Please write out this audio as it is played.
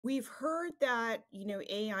We've heard that,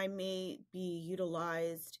 AI may be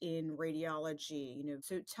utilized in radiology,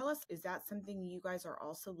 so tell us, is that something you guys are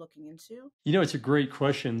also looking into? It's a great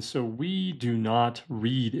question. So we do not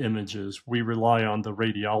read images. We rely on the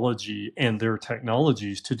radiology and their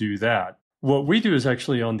technologies to do that. What we do is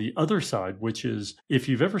actually on the other side, which is if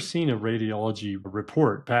you've ever seen a radiology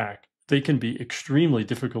report back, they can be extremely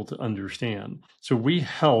difficult to understand. So we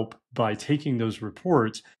help by taking those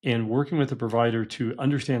reports and working with the provider to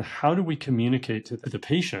understand how do we communicate to the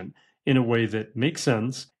patient in a way that makes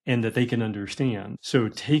sense and that they can understand. So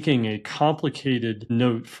taking a complicated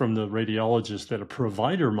note from the radiologist that a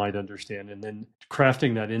provider might understand and then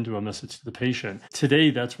crafting that into a message to the patient. Today,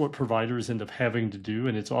 that's what providers end up having to do,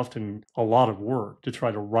 and it's often a lot of work to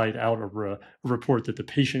try to write out a report that the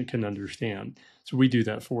patient can understand. So we do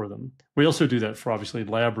that for them. We also do that for obviously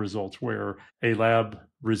lab results where a lab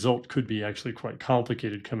result could be actually quite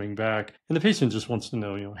complicated coming back. And the patient just wants to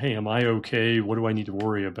know, hey, am I okay? What do I need to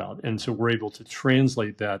worry about? And so we're able to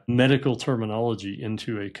translate that medical terminology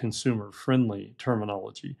into a consumer friendly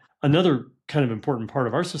terminology. Another kind of important part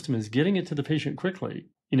of our system is getting it to the patient quickly.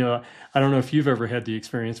 I don't know if you've ever had the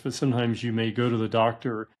experience, but sometimes you may go to the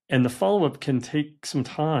doctor and the follow up can take some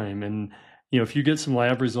time. And, if you get some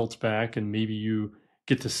lab results back and maybe you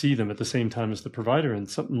get to see them at the same time as the provider and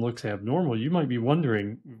something looks abnormal, you might be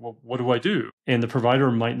wondering, well, what do I do? And the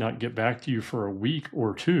provider might not get back to you for a week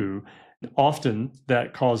or two. Often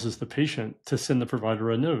that causes the patient to send the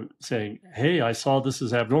provider a note saying, hey, I saw this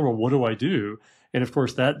is abnormal. What do I do? And of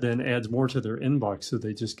course, that then adds more to their inbox. So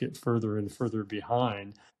they just get further and further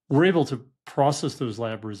behind. We're able to process those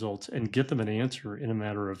lab results and get them an answer in a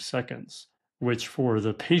matter of seconds, which for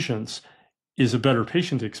the patients is a better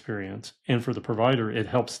patient experience. And for the provider, it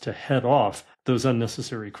helps to head off those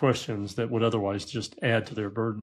unnecessary questions that would otherwise just add to their burden.